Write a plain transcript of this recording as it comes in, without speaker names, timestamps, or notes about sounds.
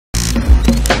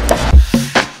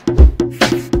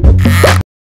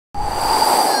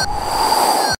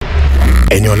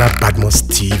Eniola Badmus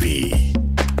TV.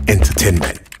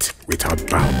 Entertainment without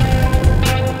bounds.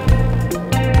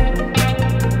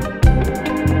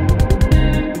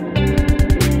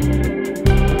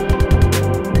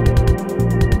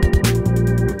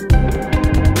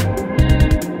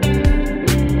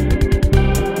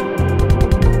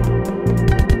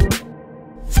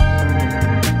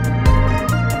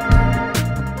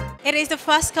 It is the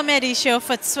first comedy show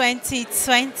for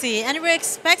 2020 and we're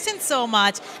expecting so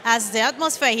much as the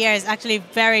atmosphere here is actually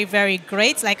very, very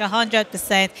great, like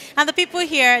 100%. And the people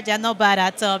here, they're not bad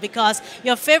at all because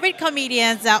your favorite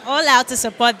comedians are all out to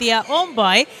support their own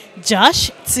boy,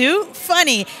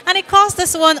 JOSH2FUNNY. And it calls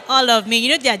this one All of Me. You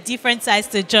know there are different sides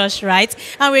to Josh, right?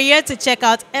 And we're here to check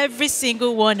out every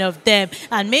single one of them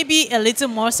and maybe a little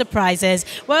more surprises.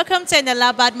 Welcome to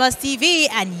Eniola Badmus TV,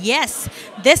 and yes,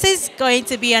 this is going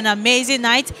to be an amazing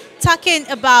night talking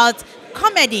about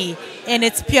comedy in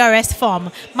its purest form.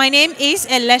 My name is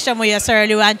Elesha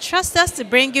Moyasorelu and trust us to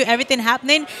bring you everything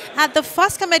happening at the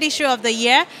first comedy show of the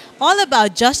year, all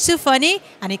about JOSH2FUNNY,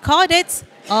 and he called it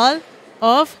All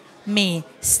of Me.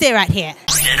 Stay right here.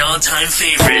 And all-time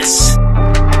favorites.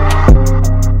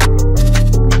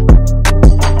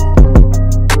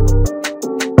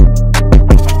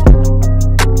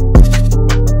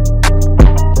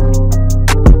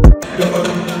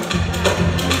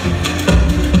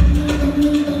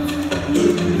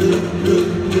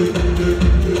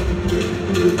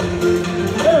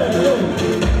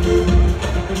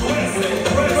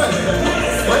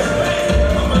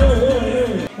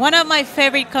 One of my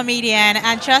favorite comedian,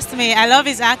 and trust me, I love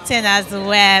his acting as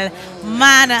well.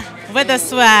 Man with the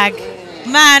swag,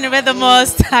 man with the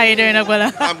most. How you doing,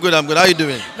 Abuela? I'm good, I'm good. How you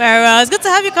doing? Very well. It's good to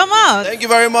have you come out. Thank you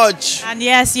very much. And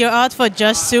yes, you're out for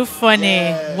JOSH2FUNNY.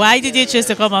 Yeah. Why did you choose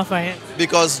to come out for it?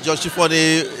 Because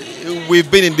JOSH2FUNNY, we've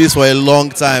been in this for a long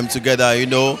time together, you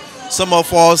know. Some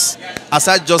of us,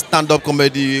 aside just stand-up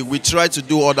comedy, we try to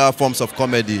do other forms of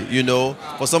comedy, you know.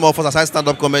 For some of us, aside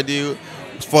stand-up comedy,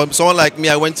 for someone like me,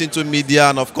 I went into media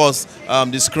and of course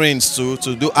the screens to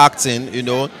do acting, you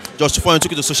know. JOSH2FUNNY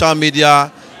took it to social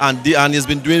media and he's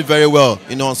been doing very well,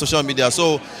 you know, on social media.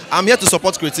 So I'm here to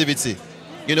support creativity,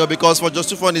 you know, because for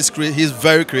JOSH2FUNNY, he's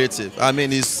very creative. I mean,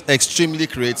 he's extremely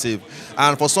creative.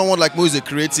 And for someone like me who's a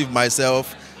creative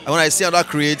myself, and when I see other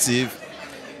creative,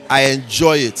 I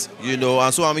enjoy it, you know.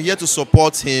 And so I'm here to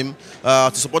support him,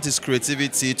 to support his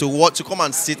creativity, to come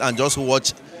and sit and just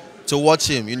watch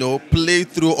him, you know, play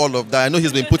through all of that. I know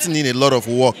he's been putting in a lot of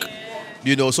work,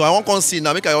 you know. So I won't come see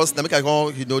now, make I go,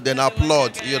 you know, then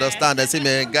applaud. You understand? I say,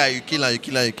 man, guy, you kill him, you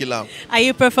kill him, you kill him. Are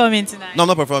you performing tonight? No, I'm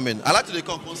not performing. I like to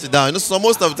come sit down. You know, so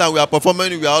most of the time we are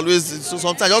performing, we are always, so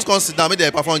sometimes just come sit down, make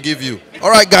the perform give you. All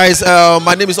right, guys,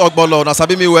 my name is Ogbolo. Now,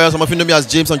 sabi me well, some of you know me as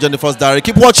James on Jennifer's Diary.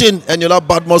 Keep watching Eniola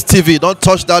Badmus TV. Don't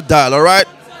touch that dial, all right?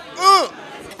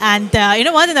 And you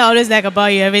know, one thing I always like about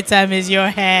you every time is your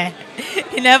hair.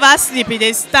 You never sleep, you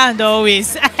just stand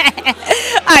always.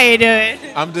 How you doing?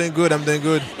 I'm doing good, I'm doing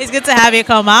good. It's good to have you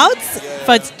come out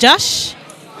for Josh.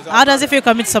 How does it feel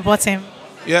coming to support him?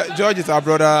 Yeah, George is our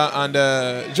brother,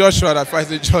 and Josh, rather, if I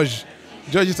say George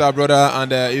is our brother,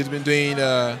 and he's been doing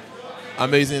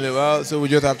amazingly well, so we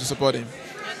just have to support him.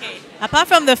 Okay. Apart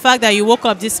from the fact that you woke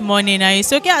up this morning and you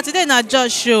said, okay, today not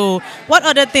Josh show, what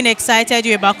other thing excited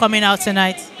you about coming out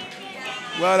tonight?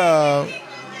 Well,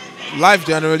 life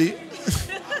generally.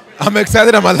 I'm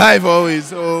excited I'm alive always,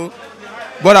 so.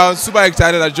 But I was super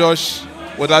excited that Josh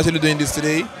was actually doing this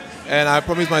today, and I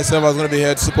promised myself I was going to be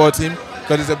here to support him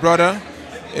because he's a brother.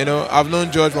 You know, I've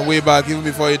known George from way back, even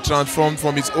before he transformed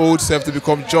from his old self to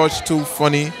become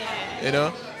JOSH2FUNNY, you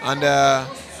know. And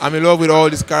I'm in love with all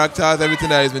his characters, everything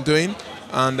that he's been doing.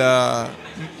 And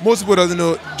most people doesn't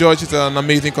know George is an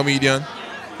amazing comedian.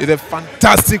 He's a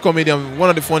fantastic comedian, one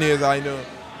of the funniest I know.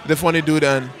 The funny dude,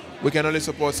 and we can only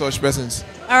support such persons.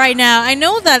 All right, now, I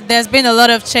know that there's been a lot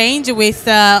of change with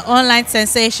online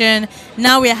sensation.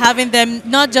 Now we're having them,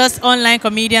 not just online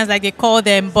comedians like they call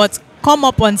them, but come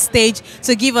up on stage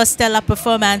to give us stellar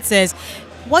performances.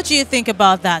 What do you think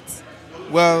about that?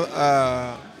 Well,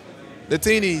 the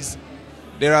thing is,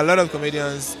 there are a lot of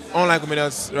comedians, online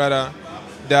comedians rather,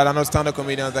 that are not stand-up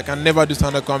comedians that can never do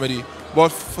stand-up comedy. But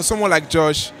for someone like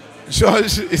Josh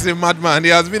is a madman. He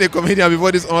has been a comedian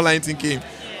before this online thing came.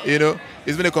 You know,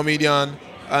 he's been a comedian,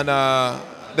 and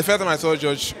the first time I saw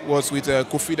Josh was with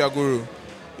Kofi Daguru,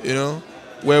 you know,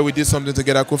 where we did something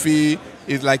together. Kofi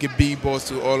is like a big boss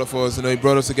to all of us. You know, he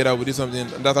brought us together. We did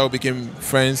something, and that's how we became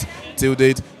friends till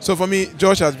date. So for me,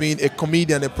 Josh has been a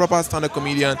comedian, a proper stand-up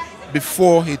comedian,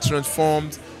 before he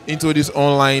transformed into this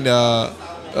online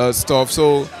stuff.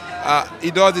 So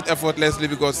he does it effortlessly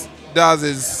because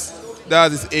that's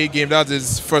That's his A game. That's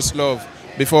his first love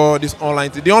before this online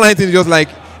thing. The online thing is just like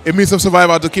a means of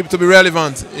survival to be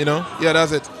relevant, you know? Yeah,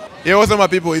 that's it. Yeah, what's up, my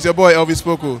people? It's your boy Elvis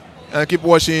Poku. And keep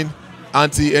watching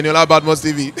Eniola Badmus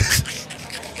TV.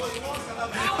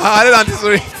 I did Auntie,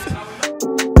 sorry.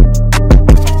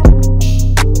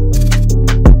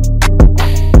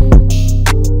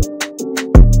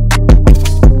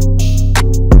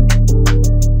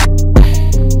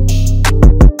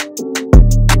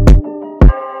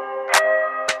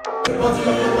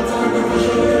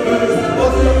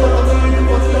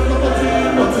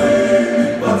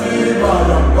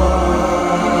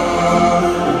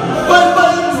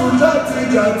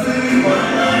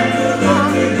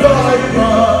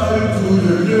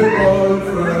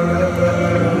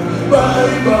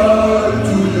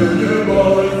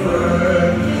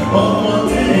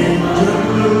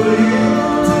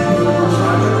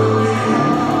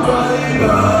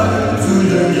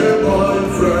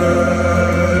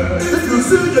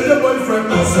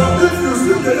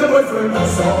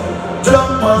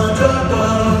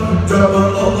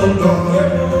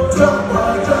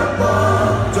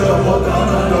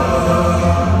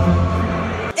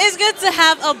 It's good to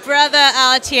have a brother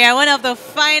out here, one of the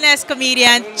finest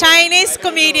comedian, Chinese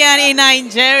comedian in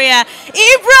Nigeria,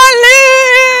 Ibrahim.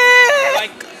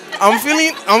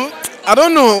 I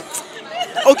don't know.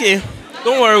 Okay,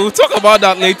 don't worry, we'll talk about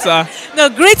that later. No,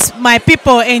 greet my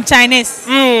people in Chinese.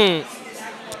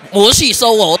 我是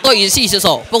说我對意思是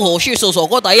說，不過是說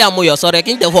我第一冇有說的，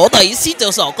跟住我第一次就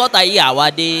說我第一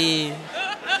話的。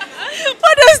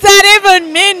 What does that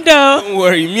even mean, though? Don't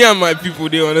worry, me and my people,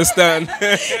 they understand.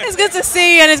 It's good to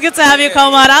see you and it's good to have you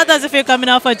come out. How does it feel coming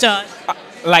out for Josh?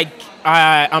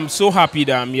 I'm so happy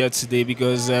that I'm here today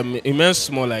because immense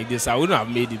small like this, I wouldn't have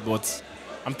made it, but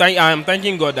I'm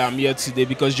thanking God that I'm here today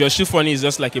because JOSH2FUNNY is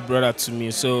just like a brother to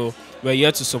me. So we're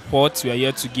here to support, we're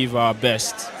here to give our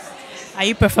best. Are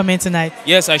you performing tonight?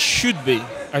 Yes, I should be.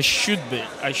 I should be.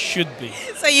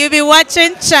 So you'll be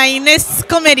watching Chinese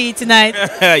comedy tonight?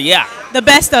 Yeah. The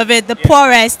best of it, the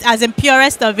poorest, as in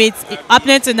purest of it,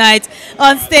 happening tonight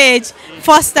on stage.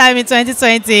 First time in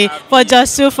 2020 for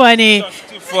JOSH2FUNNY.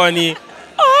 JOSH2FUNNY.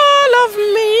 All of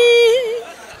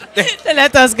me. So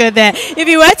let us go there. If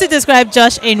you were to describe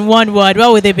Josh in one word,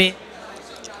 what would it be?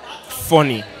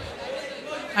 Funny.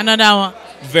 Another one.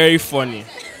 Very funny.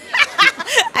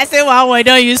 I say one word,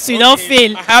 don't use to, don't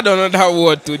feel. I had another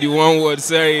word to the one word,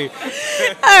 sorry. All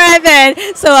right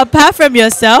then. So apart from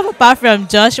yourself, apart from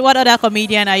Josh, what other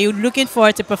comedian are you looking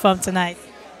forward to perform tonight?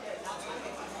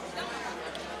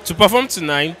 To perform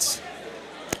tonight?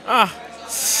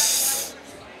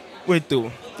 Wait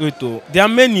though. There are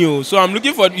many, so I'm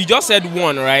looking for, you just said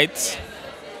one, right?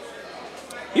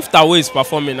 If Tawe is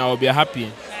performing, I will be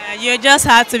happy. You just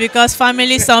had to because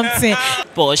family something.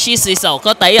 不是是首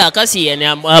個第一個是人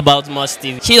哋 about must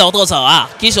TV，知道多少啊？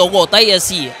其實我第一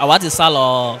是啊，我就殺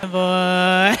咯。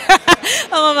Boy.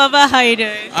 Oh, Baba, how you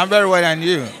doing? I'm very well, and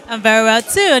you? I'm very well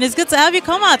too, and it's good to have you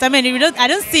come out. I mean, I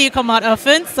don't see you come out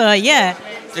often, so yeah.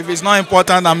 If it's not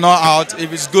important, I'm not out.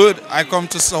 If it's good, I come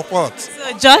to support.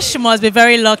 So Josh must be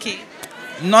very lucky.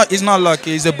 No, he's not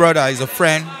lucky. He's a brother. He's a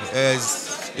friend.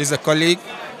 He's a colleague.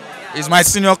 He's my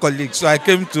senior colleague, so I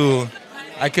came to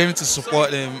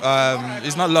support him.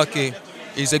 He's not lucky.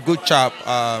 He's a good chap.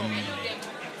 I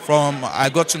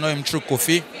got to know him through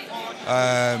Kofi.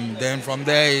 Then from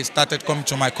there, he started coming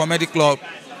to my comedy club,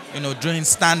 doing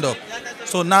stand-up.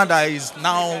 So now that he's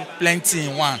now plenty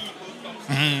in one,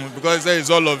 because there is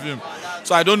all of him.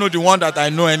 So I don't know the one that I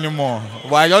know anymore.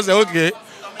 But I just say, okay,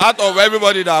 out of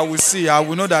everybody that I will see, I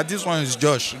will know that this one is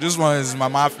Josh, this one is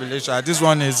Mama Felicia, this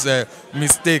one is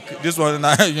Mistake, this one,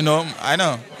 I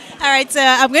know. All right, so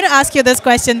I'm going to ask you this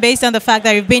question based on the fact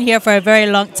that you've been here for a very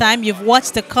long time. You've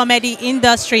watched the comedy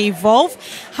industry evolve.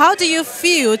 How do you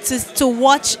feel to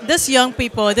watch this young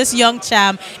people, this young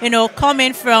champ,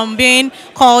 coming from being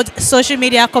called social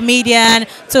media comedian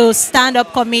to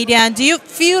stand-up comedian? Do you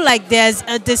feel like there's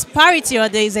a disparity or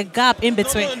there's a gap in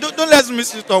between? Don't let me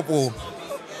mix it up.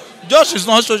 Josh is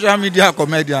not social media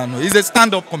comedian. He's a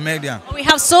stand-up comedian. We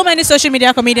have so many social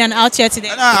media comedians out here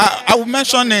today. I will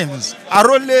mention names.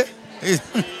 Arole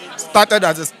started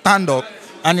as a stand-up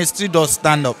and he still does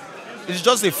stand-up. It's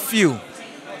just a few.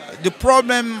 The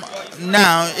problem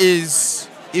now is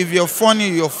if you're funny,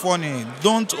 you're funny.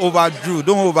 Don't overdo,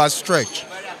 don't overstretch.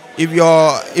 If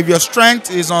your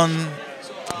strength is on,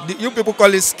 you people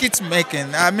call it skit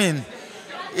making. I mean,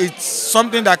 it's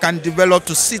something that can develop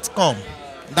to sitcom.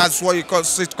 That's what you call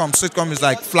sitcom. Sitcom is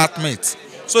like flatmates.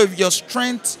 So if your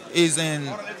strength is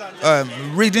in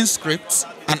reading scripts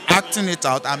and acting it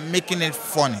out and making it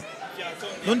funny,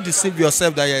 don't deceive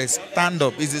yourself that you're a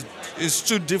stand-up. It's It's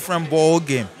two different ball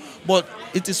game. But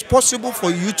it is possible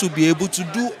for you to be able to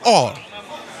do all.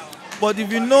 But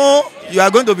if you know you are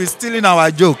going to be stealing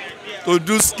our joke to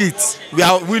do skits,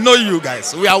 we know you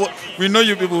guys. We know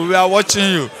you people. We are watching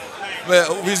you. But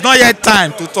it's not yet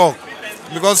time to talk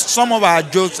because some of our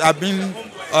jokes have been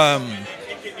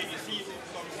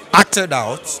acted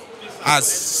out as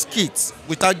skits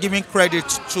without giving credit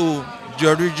to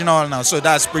the original now. So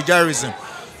that's plagiarism.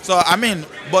 So I mean,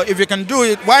 but if you can do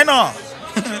it, why not?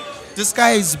 This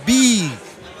guy is big.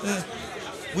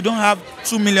 We don't have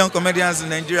 2 million comedians in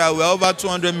Nigeria. We're over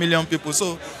 200 million people.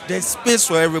 So there's space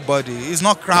for everybody. It's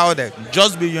not crowded.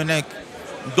 Just be unique.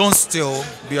 Don't steal.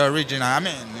 Be original. I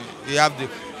mean, you have the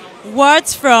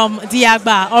Words from the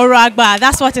Agba or Ragba.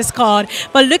 That's what it's called.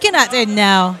 But looking at it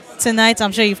now, tonight,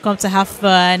 I'm sure you've come to have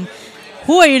fun.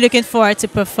 Who are you looking forward to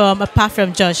perform apart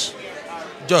from Josh?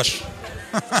 Josh.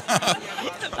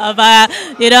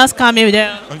 You don't come in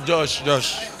there. Josh.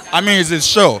 I mean, it's a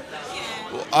show.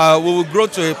 We will grow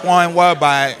to a point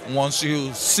whereby once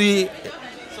you see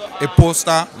a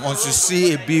poster, once you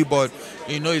see a billboard,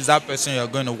 you know it's that person you're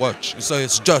going to watch. So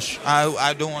it's Josh.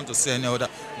 I don't want to say any other.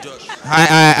 Josh.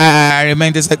 I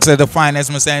remain this the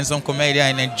finest Muslim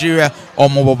comedian in Nigeria,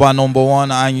 Omobaba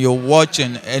 #1, and you're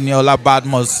watching Eniola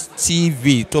Badmus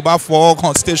TV. Toba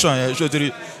 4 station,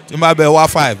 Timbabe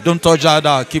 5. Don't touch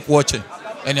that. Keep watching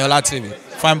Eniola TV.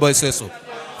 Fine boy say so.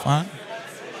 Fine.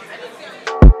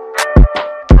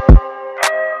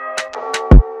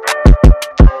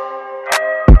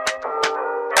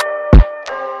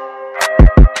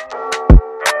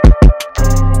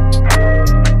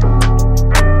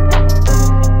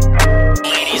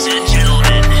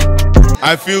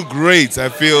 I feel great. I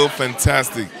feel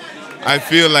fantastic. I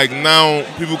feel like now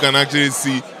people can actually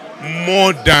see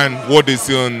more than what they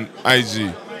see on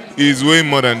IG. It's way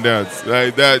more than that.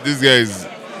 Like that, this guy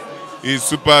is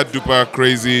super duper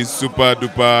crazy, super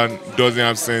duper doesn't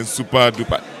have sense, super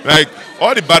duper like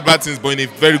all the bad things, but in a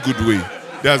very good way.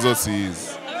 That's what he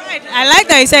is. All right. I like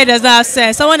that you said it does not have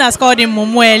sense. Someone has called him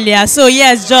Momo earlier. So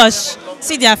yes, Josh,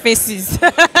 see their faces.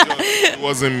 It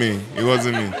wasn't me. It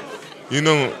wasn't me. You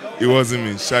know, it wasn't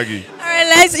me. Shaggy. All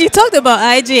right, you talked about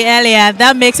IG earlier.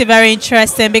 That makes it very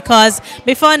interesting because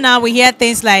before now we hear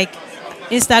things like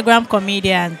Instagram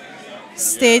comedian,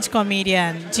 stage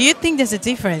comedian. Do you think there's a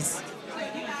difference?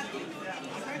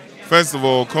 First of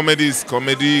all, comedy is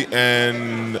comedy,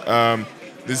 and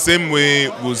the same way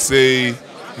we'll say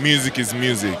music is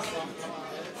music,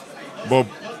 but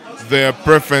their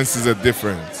preferences are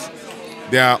different.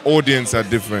 Their audience are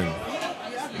different.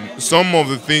 Some of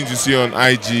the things you see on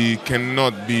IG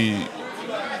cannot be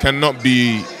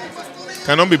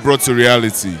brought to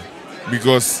reality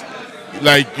because,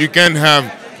 like, you can't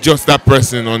have just that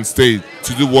person on stage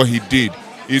to do what he did.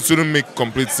 It shouldn't make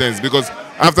complete sense because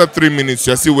after 3 minutes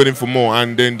you're still waiting for more,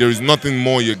 and then there is nothing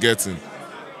more you're getting,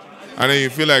 and then you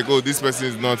feel like, oh, this person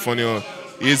is not funny, or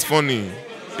he is funny.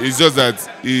 It's just that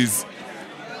his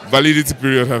validity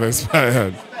period have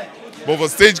expired. But for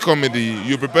stage comedy,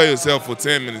 you prepare yourself for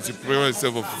 10 minutes, you prepare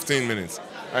yourself for 15 minutes.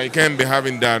 And you can't be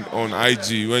having that on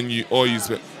IG when you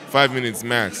spend 5 minutes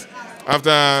max.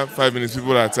 After 5 minutes,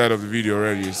 people are tired of the video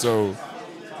already. So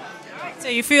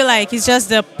you feel like it's just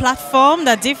the platform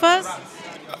that differs?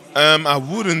 I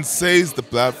wouldn't say it's the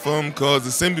platform, because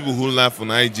the same people who laugh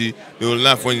on IG, they will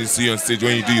laugh when you see you on stage,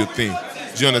 when you do your thing.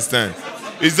 Do you understand?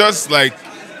 It's just like,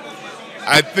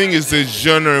 I think it's a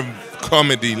genre of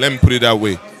comedy. Let me put it that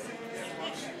way.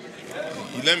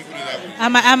 I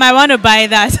might want to buy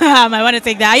that. I might want to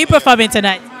take that. Are you performing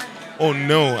tonight? Oh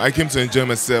no, I came to enjoy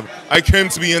myself. I came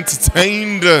to be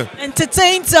entertained.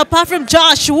 Entertained? Apart from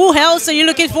Josh, who else are you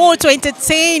looking forward to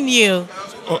entertain you?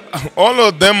 All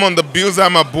of them on the bills are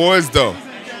my boys though.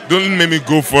 Don't make me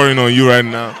go foreign on you right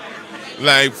now.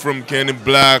 Like from Kenny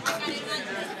Black,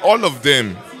 all of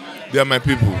them, they are my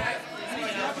people.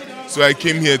 So I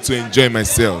came here to enjoy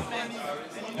myself.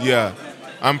 Yeah.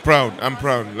 I'm proud.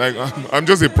 Like, I'm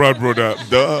just a proud brother.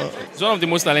 Duh. He's one of the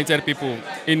most talented people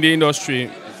in the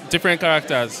industry. Different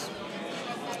characters.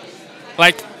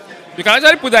 Like, you can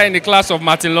actually put that in the class of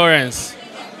Martin Lawrence,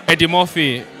 Eddie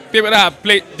Murphy. People that have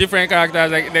played different characters.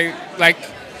 Like,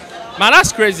 man,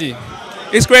 that's crazy.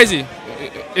 It's crazy.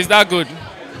 It's that good.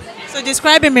 So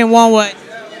describe him in one word.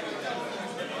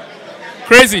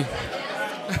 Crazy.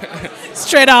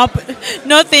 Straight up.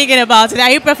 No thinking about it.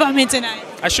 Are you performing tonight?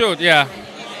 I should, yeah.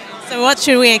 So what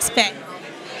should we expect?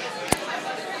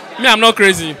 Me, I'm not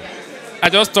crazy. I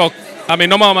just talk. I'm a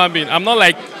normal human being. I'm not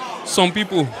like some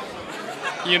people,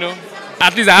 you know.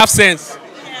 At least I have sense.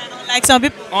 Yeah, unlike some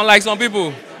people. Unlike some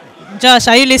people. Josh,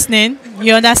 are you listening?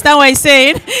 You understand what he's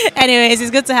saying? Anyways,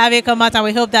 it's good to have you come out, and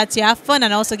we hope that you have fun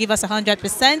and also give us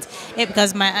 100%.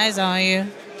 Because my eyes are on you.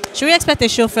 Should we expect a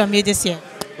show from you this year?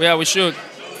 Yeah, we should.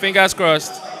 Fingers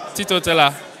crossed. Tito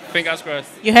Teller. Fingers crossed.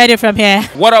 You heard it from here.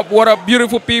 What up,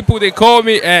 beautiful people? They call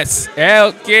me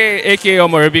SLK, aka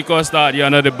Omoribi Custard. You're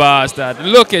not the bastard.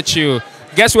 Look at you.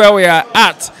 Guess where we are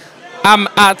at? I'm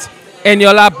at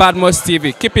Eniola Badmus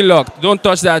TV. Keep it locked. Don't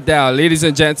touch that dial. Ladies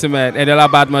and gentlemen, Eniola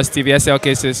Badmus TV,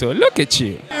 SLK says so. Look at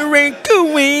you.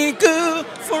 Wrinkle, winkle,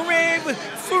 forever,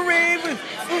 forever,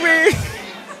 forever.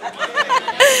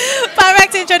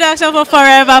 Perfect introduction for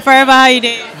Forever. Forever, how you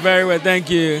doing? Very well, thank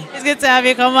you. It's good to have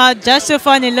you come out.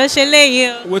 JOSH2FUNNY,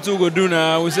 Loshele. What we go do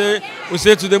now? We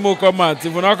say today more come out.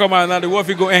 If we not come out now, the war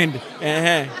go end.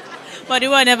 But the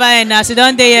war never end now, so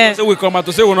don't they yet? So we come out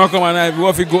to say we not come out now, the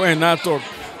war go end now talk.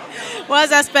 What's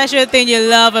that special thing you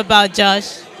love about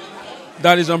Josh?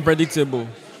 That is unpredictable.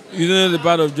 You don't know the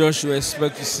part of Josh you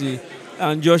expect to see.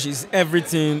 And Josh is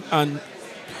everything. And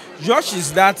Josh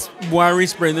is that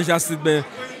Buhari's presidential statement.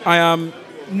 I am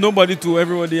nobody to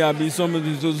everybody. I'll be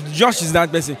somebody. So Josh is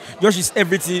that person. Josh is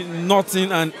everything,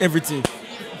 nothing, and everything.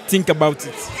 Think about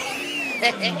it.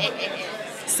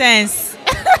 Sense.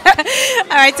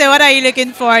 All right, so what are you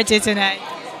looking forward to tonight?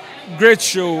 Great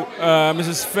show.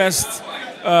 Mrs. First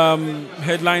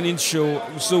headlining show.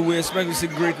 So we expect to see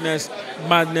greatness,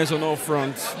 madness on all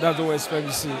fronts. That's what we expect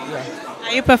to see. Yeah.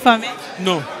 Are you performing?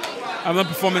 No. I'm not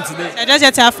performing today. So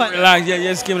just have fun. Relax, yeah,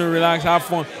 just came to relax, have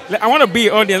fun. I want to be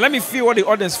an audience. Let me feel what the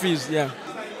audience feels, yeah.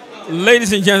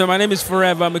 Ladies and gentlemen, my name is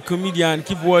Forever. I'm a comedian.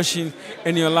 Keep watching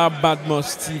Eniola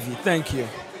Badmus TV. Thank you.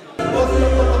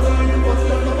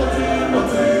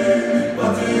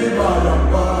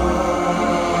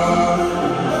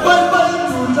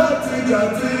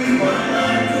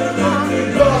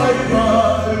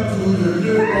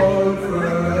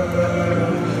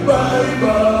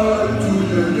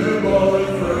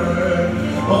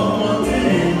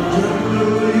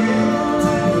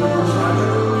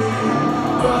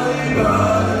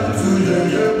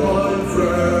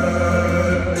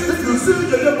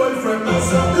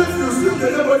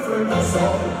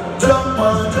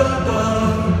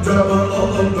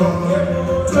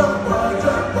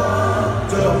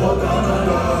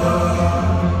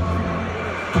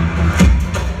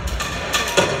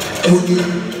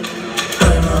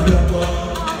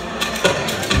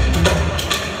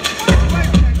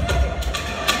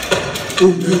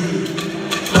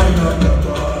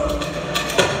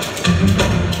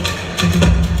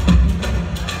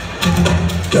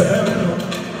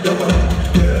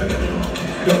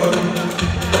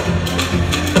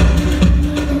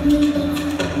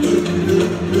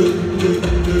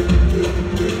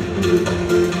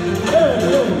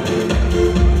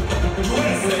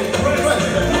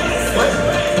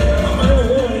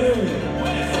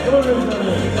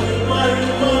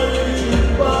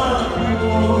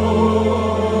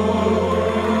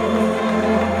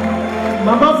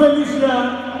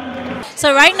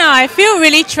 So right now, I feel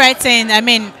really threatened. I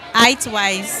mean,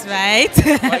 height-wise, right?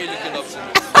 What are you looking up to?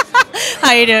 How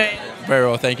are you doing? Very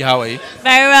well, thank you. How are you?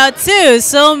 Very well, too.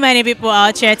 So many people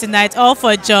out here tonight, all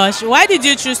for Josh. Why did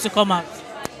you choose to come out?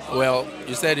 Well,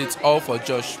 you said it's all for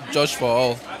Josh. Josh for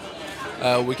all.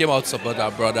 We came out to support our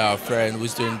brother, our friend,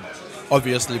 who's doing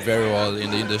obviously very well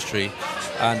in the industry.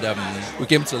 And we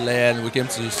came to learn, we came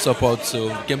to support, so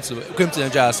we came to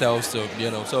enjoy ourselves, so,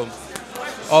 you know. So,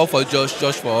 all for Josh,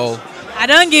 Josh for all. I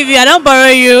don't borrow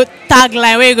you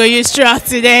tagline where you go use throughout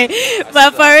today.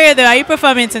 But for real though, are you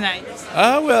performing tonight?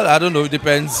 Well, I don't know, it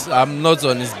depends. I'm not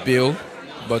on his bill,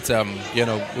 but you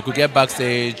know, we could get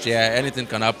backstage, yeah, anything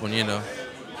can happen, you know.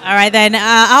 All right then,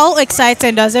 how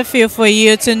exciting does it feel for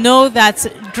you to know that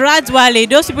gradually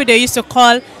those people they used to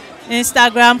call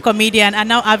Instagram comedian are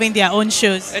now having their own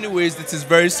shows? Anyways, it is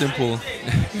very simple.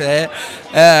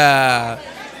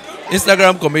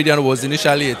 Instagram comedian was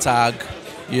initially a tag,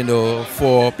 you know,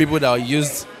 for people that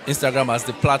used Instagram as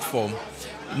the platform,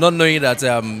 not knowing that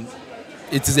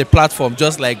it is a platform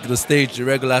just like the stage, the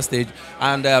regular stage.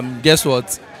 And guess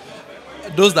what?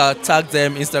 Those that tag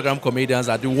them Instagram comedians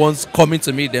are the ones coming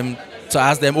to meet them to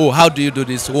ask them, oh, how do you do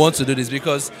this? We want to do this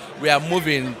because we are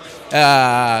moving.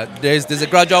 There's a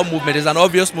gradual movement. There's an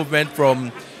obvious movement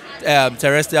from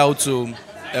terrestrial to,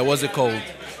 what's it called?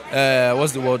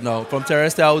 What's the word now? From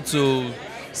terrestrial to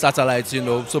satellites, you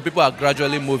know. So people are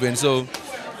gradually moving. So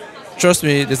trust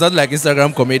me, there's not like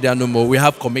Instagram comedian no more. We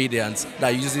have comedians that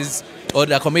uses, or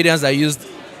there are comedians that use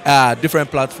different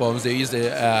platforms. They use the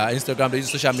Instagram, they use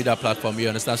social media platform, you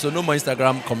understand? So no more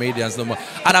Instagram comedians no more.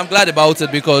 And I'm glad about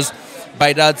it because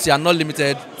by that you are not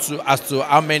limited to as to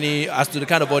the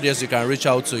kind of audience you can reach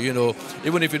out to. You know,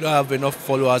 even if you don't have enough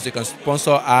followers, you can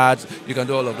sponsor ads, you can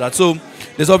do all of that. So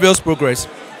there's obvious progress,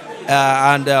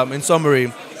 and in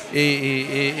summary,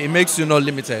 it makes you not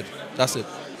limited. That's it.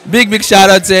 Big shout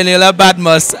out to Eniola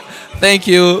Badmus. Thank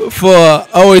you for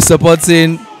always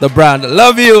supporting the brand.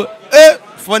 Love you.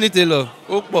 Funny Taylor.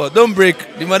 Don't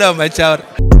break the mother of my child.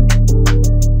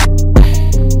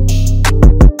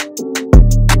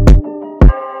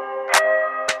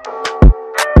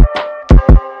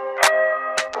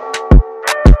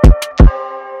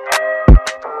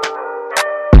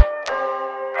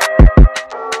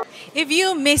 If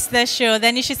you missed the show,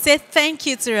 then you should say thank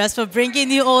you to us for bringing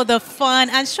you all the fun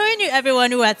and showing you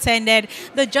everyone who attended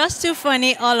the Just Too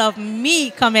Funny All of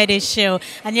Me comedy show.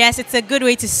 And yes, it's a good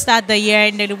way to start the year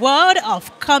in the world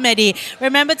of comedy.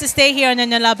 Remember to stay here on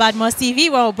Eniola Badmus TV,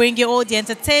 where we'll bring you all the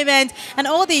entertainment and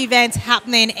all the events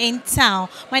happening in town.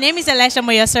 My name is Alesha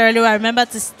Moyosorolu. Remember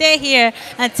to stay here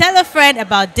and tell a friend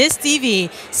about this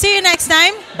TV. See you next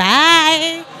time.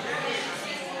 Bye.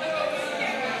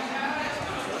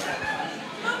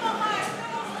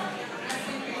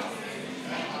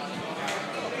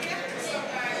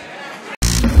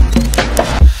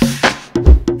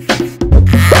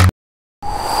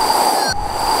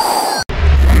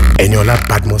 Eniola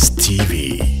Badmus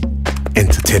TV.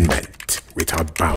 Entertainment without bounds.